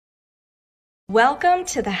Welcome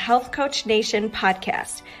to the Health Coach Nation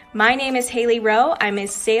podcast. My name is Haley Rowe. I'm a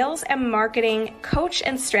sales and marketing coach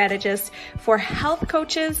and strategist for health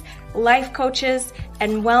coaches, life coaches,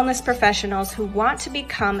 and wellness professionals who want to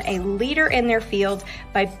become a leader in their field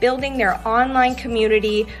by building their online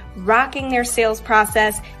community, rocking their sales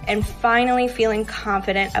process, and finally feeling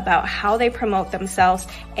confident about how they promote themselves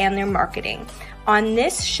and their marketing. On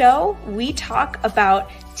this show, we talk about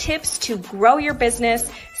tips to grow your business,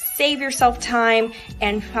 save yourself time,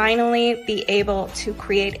 and finally be able to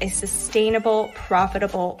create a sustainable,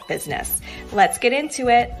 profitable business. Let's get into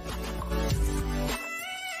it.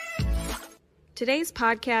 Today's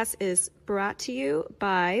podcast is brought to you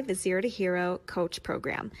by the Zero to Hero Coach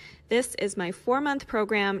Program. This is my 4-month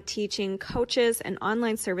program teaching coaches and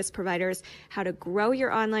online service providers how to grow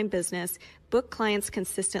your online business, book clients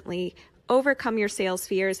consistently, overcome your sales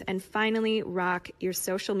fears, and finally rock your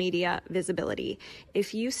social media visibility.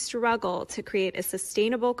 If you struggle to create a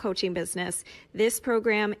sustainable coaching business, this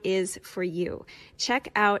program is for you. Check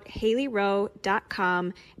out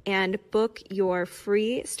haleyrowe.com and book your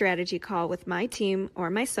free strategy call with my team or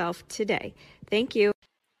myself today. Thank you.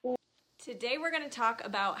 Today we're going to talk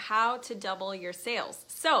about how to double your sales.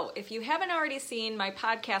 So if you haven't already seen my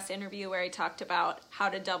podcast interview where I talked about how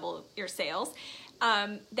to double your sales,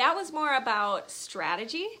 that was more about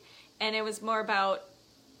strategy, and it was more about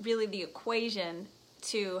really the equation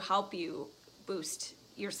to help you boost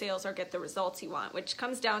your sales or get the results you want, which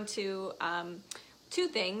comes down to two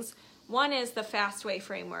things. One is the Fastway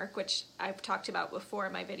framework, which I've talked about before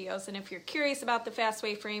in my videos. And if you're curious about the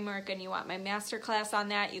Fastway framework and you want my masterclass on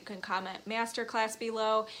that, you can comment masterclass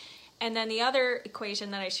below. And then the other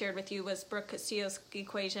equation that I shared with you was Brooke Castillo's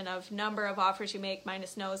equation of number of offers you make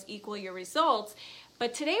minus no's equal your results.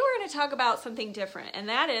 But today we're going to talk about something different, and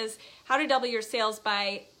that is how to double your sales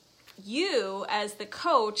by you as the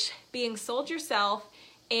coach being sold yourself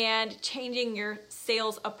and changing your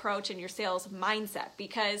sales approach and your sales mindset.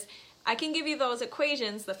 Because I can give you those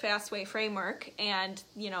equations, the Fastway framework, and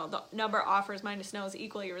the number of offers minus no's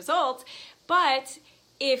equal your results, but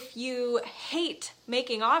if you hate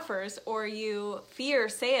making offers, or you fear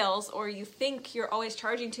sales, or you think you're always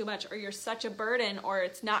charging too much, or you're such a burden, or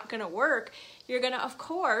it's not going to work, you're going to, of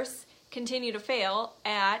course, continue to fail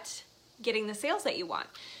at getting the sales that you want.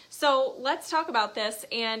 So let's talk about this.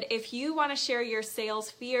 And if you want to share your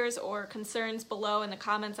sales fears or concerns below in the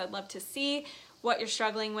comments, I'd love to see what you're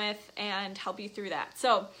struggling with and help you through that.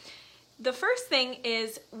 So the first thing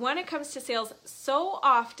is, when it comes to sales, so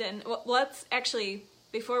often, let's actually,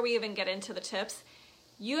 before we even get into the tips,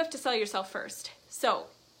 you have to sell yourself first. So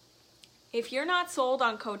if you're not sold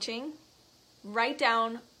on coaching, write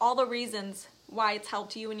down all the reasons why it's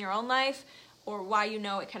helped you in your own life, or why you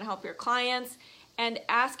know it can help your clients, and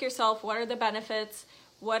ask yourself, what are the benefits?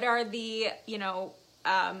 What are the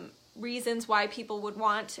reasons why people would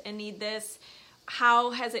want and need this?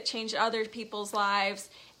 How has it changed other people's lives?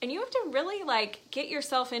 And you have to really get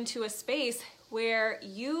yourself into a space where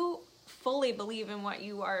you fully believe in what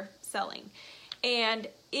you are selling. And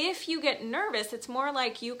if you get nervous, it's more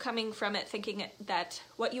like you coming from it thinking that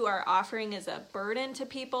what you are offering is a burden to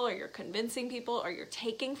people, or you're convincing people, or you're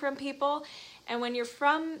taking from people. And when you're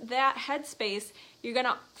from that headspace, you're going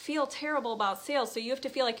to feel terrible about sales. So you have to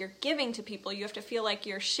feel like you're giving to people. You have to feel like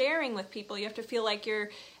you're sharing with people. You have to feel like you're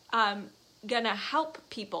going to help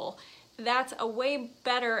people. That's a way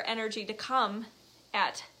better energy to come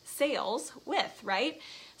at sales with, right?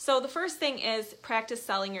 So the first thing is practice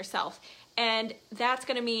selling yourself. And that's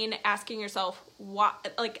going to mean asking yourself,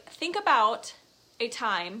 think about a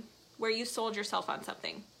time where you sold yourself on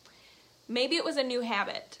something. Maybe it was a new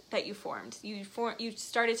habit that you formed. You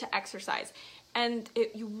started to exercise, and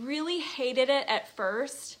you really hated it at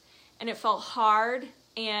first, and it felt hard,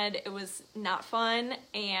 and it was not fun,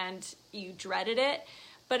 and you dreaded it.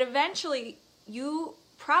 But eventually, you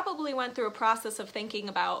probably went through a process of thinking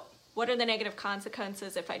about, what are the negative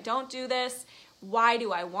consequences if I don't do this? Why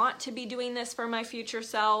do I want to be doing this for my future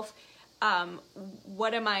self?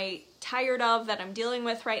 What am I tired of that I'm dealing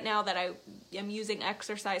with right now that I am using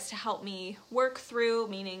exercise to help me work through?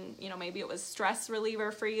 Meaning, maybe it was stress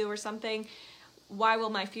reliever for you or something. Why will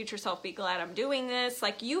my future self be glad I'm doing this?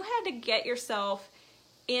 You had to get yourself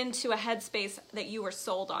into a headspace that you were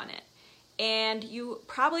sold on it. And you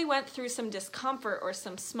probably went through some discomfort or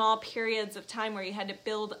some small periods of time where you had to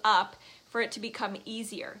build up for it to become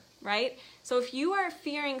easier, right? So if you are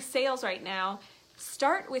fearing sales right now,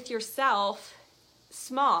 start with yourself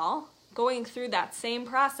small, going through that same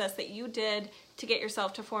process that you did to get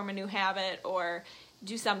yourself to form a new habit or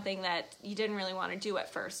do something that you didn't really want to do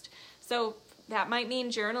at first. So that might mean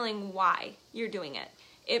journaling why you're doing it.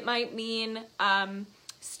 It might mean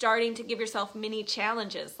starting to give yourself mini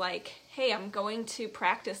challenges like, hey, I'm going to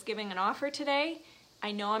practice giving an offer today.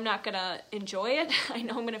 I know I'm not going to enjoy it. I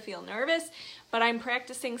know I'm going to feel nervous, but I'm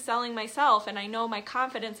practicing selling myself, and I know my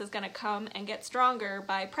confidence is going to come and get stronger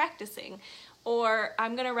by practicing. Or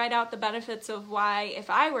I'm going to write out the benefits of why, if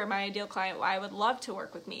I were my ideal client, why I would love to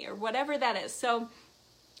work with me, or whatever that is. So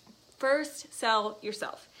first, sell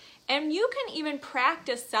yourself. And you can even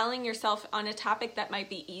practice selling yourself on a topic that might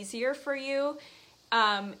be easier for you.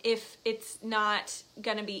 If it's not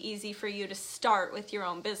going to be easy for you to start with your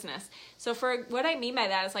own business. So for what I mean by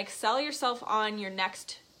that is like sell yourself on your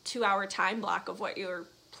next 2-hour time block of what you're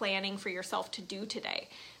planning for yourself to do today.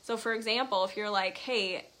 So for example, if you're like,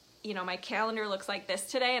 hey, my calendar looks like this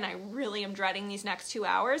today and I really am dreading these next 2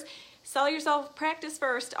 hours, sell yourself, practice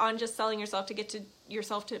first on just selling yourself to get to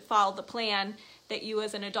yourself to follow the plan that you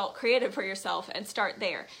as an adult created for yourself and start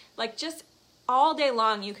there. Like just all day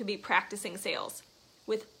long you could be practicing sales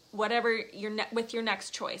with whatever with your next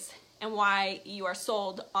choice and why you are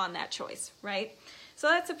sold on that choice, right? So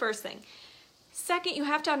that's the first thing. Second, you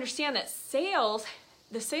have to understand that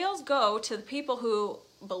the sales go to the people who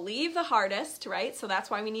believe the hardest, right? So that's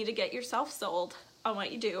why we need to get yourself sold on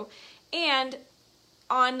what you do. And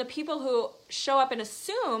on the people who show up and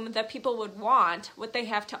assume that people would want what they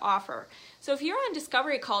have to offer. So if you're on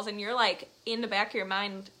discovery calls and you're like in the back of your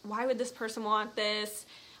mind, why would this person want this?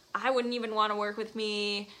 I wouldn't even want to work with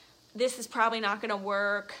me. This is probably not going to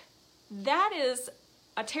work. That is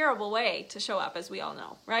a terrible way to show up, as we all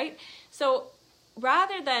know, right? So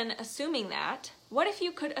rather than assuming that, what if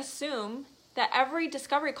you could assume that every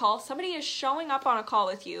discovery call, somebody is showing up on a call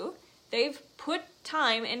with you, they've put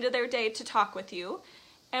time into their day to talk with you,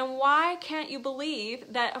 and why can't you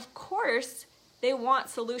believe that, of course, they want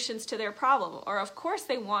solutions to their problem, or of course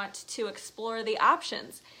they want to explore the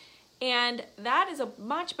options. And that is a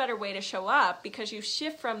much better way to show up because you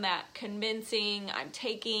shift from that convincing, I'm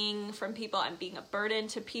taking from people, I'm being a burden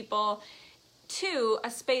to people, to a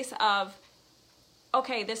space of,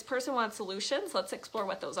 okay, this person wants solutions. Let's explore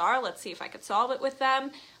what those are. Let's see if I could solve it with them.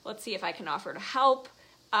 Let's see if I can offer to help.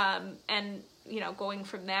 And, going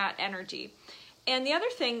from that energy. And the other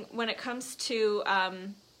thing when it comes to,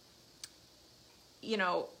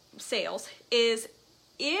 sales is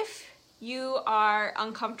if you are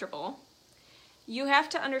uncomfortable, you have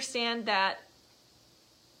to understand that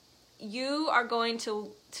you are going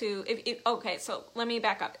okay, so let me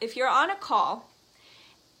back up. If you're on a call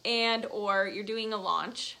or you're doing a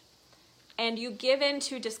launch and you give in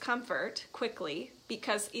to discomfort quickly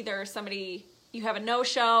because either you have a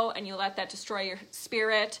no-show and you let that destroy your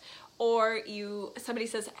spirit, or somebody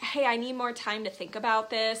says, hey, I need more time to think about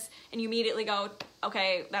this, and you immediately go,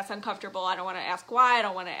 okay, that's uncomfortable. I don't want to ask why. I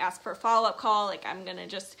don't want to ask for a follow-up call. Like, I'm going to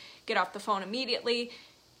just get off the phone immediately.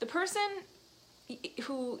 The person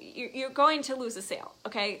who you're going to lose a sale,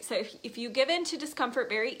 okay? So if you give in to discomfort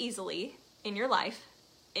very easily in your life,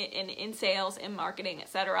 in sales, in marketing,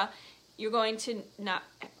 etc., you're going to not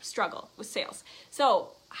struggle with sales. So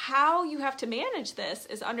how you have to manage this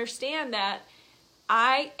is understand that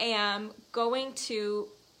I am going to,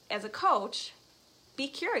 as a coach, be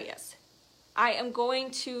curious. I am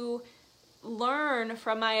going to learn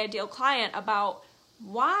from my ideal client about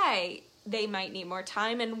why they might need more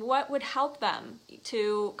time and what would help them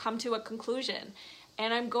to come to a conclusion.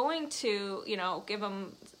 And I'm going to, give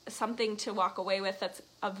them something to walk away with that's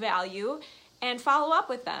of value and follow up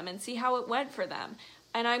with them and see how it went for them.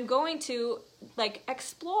 And I'm going to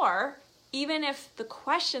explore, even if the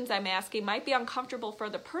questions I'm asking might be uncomfortable for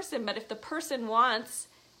the person, but if the person wants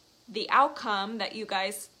the outcome that you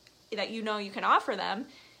can offer them,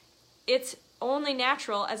 it's only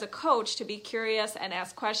natural as a coach to be curious and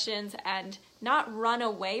ask questions and not run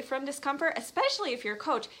away from discomfort, especially if you're a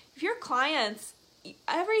coach. If your clients,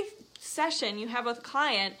 every session you have with a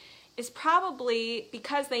client is probably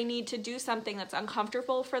because they need to do something that's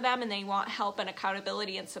uncomfortable for them and they want help and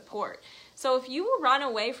accountability and support. So if you run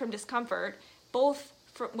away from discomfort, both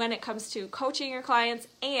when it comes to coaching your clients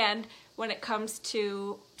and when it comes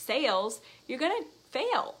to sales, you're going to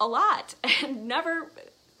fail a lot and never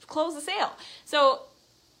close a sale. So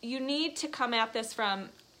you need to come at this from,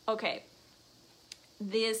 okay,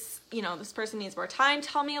 this person needs more time.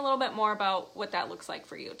 Tell me a little bit more about what that looks like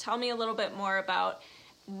for you. Tell me a little bit more about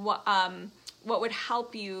what would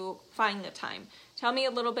help you find the time. Tell me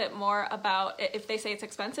a little bit more about, if they say it's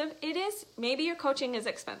expensive, it is. Maybe your coaching is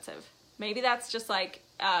expensive. Maybe that's just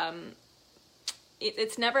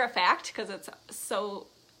it's never a fact because it's so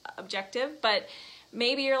objective, but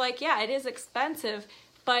maybe you're like, yeah, it is expensive,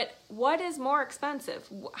 but what is more expensive?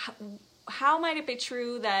 How might it be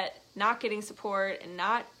true that not getting support and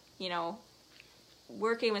not,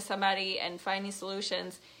 working with somebody and finding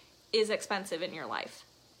solutions is expensive in your life,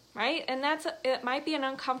 right? And it might be an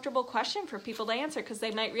uncomfortable question for people to answer, because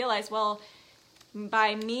they might realize, well,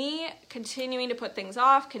 by me continuing to put things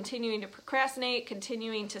off, continuing to procrastinate,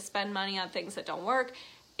 continuing to spend money on things that don't work,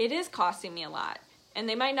 it is costing me a lot. And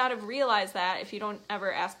they might not have realized that if you don't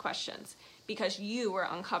ever ask questions, because you were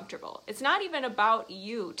uncomfortable. It's not even about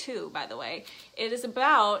you too, by the way. It is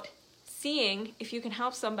about seeing if you can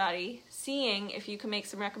help somebody, seeing if you can make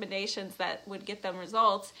some recommendations that would get them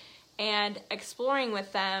results, and exploring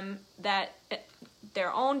with them that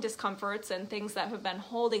their own discomforts and things that have been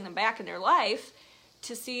holding them back in their life,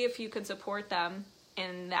 to see if you can support them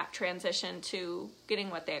in that transition to getting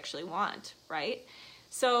what they actually want, right?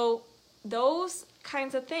 So those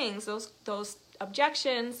kinds of things, those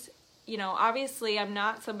objections, obviously I'm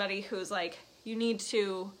not somebody who's like, you need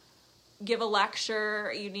to give a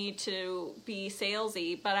lecture, you need to be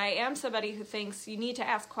salesy, but I am somebody who thinks you need to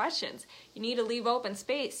ask questions. You need to leave open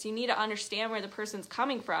space. You need to understand where the person's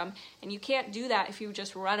coming from, and you can't do that if you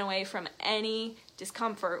just run away from any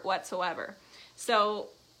discomfort whatsoever. So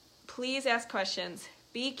please ask questions,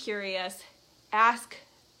 be curious, ask,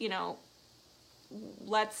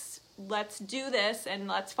 let's do this and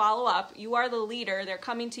let's follow up. You are the leader. They're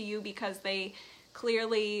coming to you because they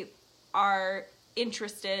clearly are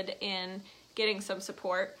interested in getting some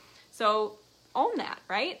support. So own that,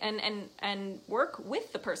 right? And work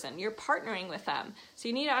with the person. You're partnering with them. So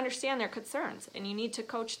you need to understand their concerns, and you need to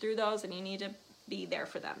coach through those, and you need to be there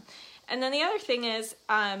for them. And then the other thing is,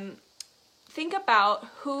 think about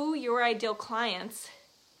who your ideal clients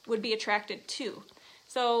would be attracted to.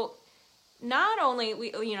 So not only,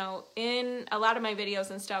 in a lot of my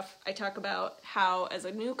videos and stuff, I talk about how as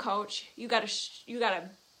a new coach, you gotta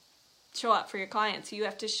show up for your clients. You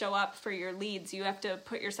have to show up for your leads. You have to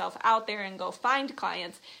put yourself out there and go find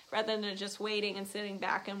clients, rather than just waiting and sitting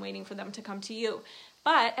back and waiting for them to come to you.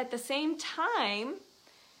 But at the same time,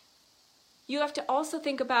 you have to also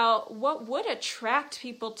think about what would attract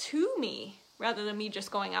people to me, rather than me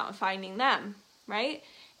just going out and finding them, right?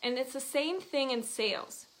 And it's the same thing in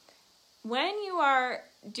sales. When you are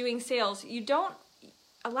doing sales,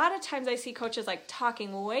 a lot of times I see coaches like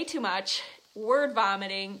talking way too much, word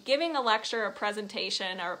vomiting, giving a lecture, a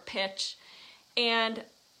presentation, or a pitch, and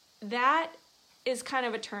that is kind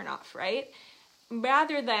of a turnoff, right?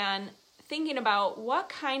 Rather than thinking about what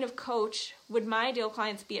kind of coach would my ideal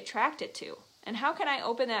clients be attracted to, and how can I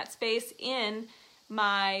open that space in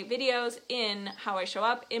my videos, in how I show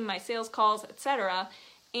up, in my sales calls, etc.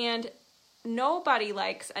 And nobody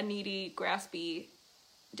likes a needy, graspy,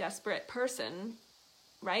 desperate person,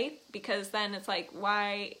 right? Because then it's like,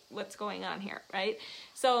 what's going on here, right?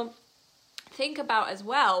 So think about as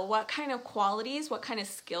well, what kind of qualities, what kind of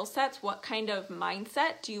skill sets, what kind of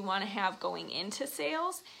mindset do you want to have going into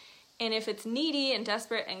sales? And if it's needy and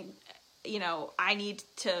desperate and, I need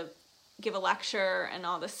to give a lecture and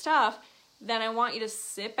all this stuff, then I want you to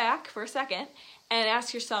sit back for a second and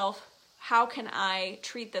ask yourself, how can I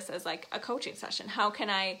treat this as like a coaching session?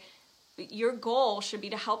 Your goal should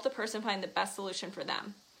be to help the person find the best solution for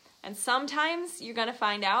them. And sometimes you're going to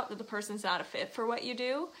find out that the person's not a fit for what you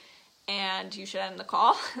do, and you should end the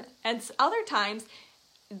call. And other times,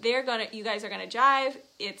 you guys are going to jive.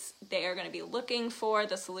 They are going to be looking for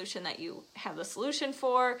the solution that you have the solution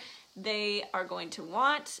for. They are going to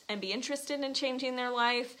want and be interested in changing their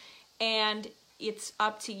life. And it's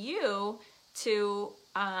up to you to,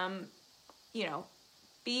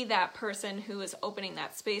 be that person who is opening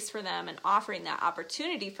that space for them and offering that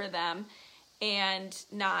opportunity for them, and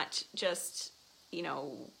not just,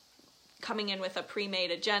 coming in with a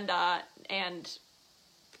pre-made agenda and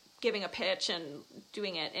giving a pitch and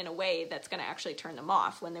doing it in a way that's going to actually turn them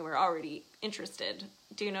off when they were already interested.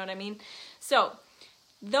 Do you know what I mean? So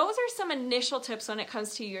those are some initial tips when it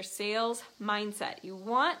comes to your sales mindset. You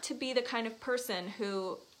want to be the kind of person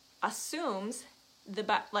who assumes the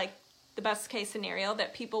best case scenario,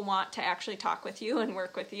 that people want to actually talk with you and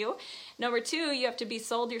work with you. Number 2, you have to be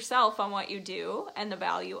sold yourself on what you do and the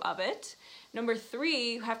value of it. Number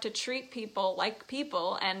 3, you have to treat people like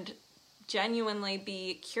people and genuinely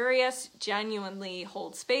be curious, genuinely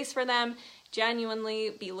hold space for them,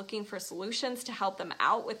 genuinely be looking for solutions to help them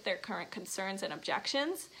out with their current concerns and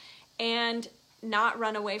objections, and not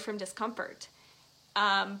run away from discomfort.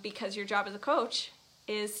 Because your job as a coach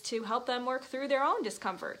is to help them work through their own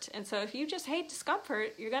discomfort. And so if you just hate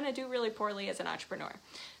discomfort, you're going to do really poorly as an entrepreneur.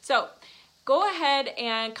 So go ahead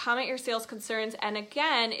and comment your sales concerns. And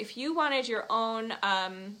again, if you wanted your own,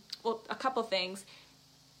 a couple things,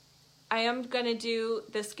 I am going to do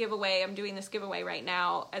this giveaway. I'm doing this giveaway right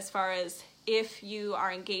now as far as if you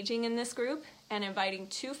are engaging in this group and inviting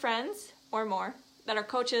 2 friends or more that are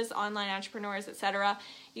coaches, online entrepreneurs, etc.,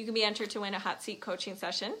 you can be entered to win a hot seat coaching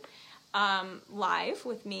session live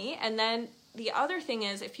with me. And then the other thing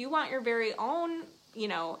is, if you want your very own,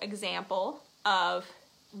 example of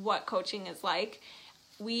what coaching is like,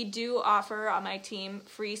 we do offer on my team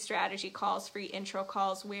free strategy calls, free intro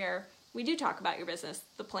calls, where we do talk about your business,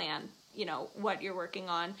 the plan, what you're working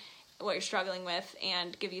on, what you're struggling with,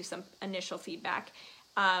 and give you some initial feedback,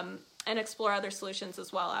 and explore other solutions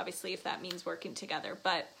as well, obviously, if that means working together.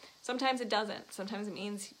 But sometimes it doesn't. Sometimes it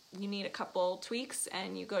means you need a couple tweaks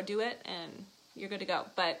and you go do it and you're good to go.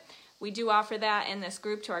 But we do offer that in this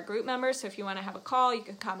group to our group members. So if you want to have a call, you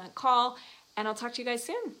can comment call, and I'll talk to you guys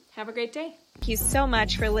soon. Have a great day. Thank you so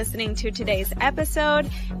much for listening to today's episode.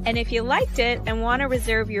 And if you liked it and want to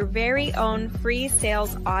reserve your very own free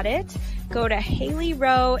sales audit, go to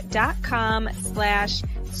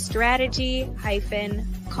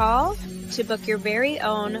haleyrowe.com/strategy-call to book your very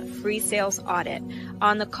own free sales audit.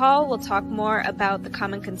 On the call, we'll talk more about the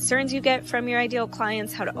common concerns you get from your ideal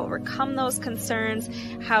clients, how to overcome those concerns,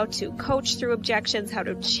 how to coach through objections, how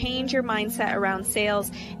to change your mindset around sales,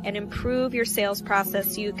 and improve your sales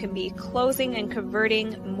process so you can be closing and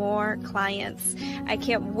converting more clients. I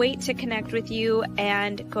can't wait to connect with you,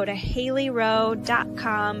 and go to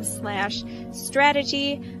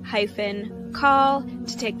haleyrowe.com/strategy-call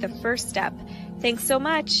to take the first step. Thanks so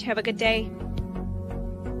much. Have a good day.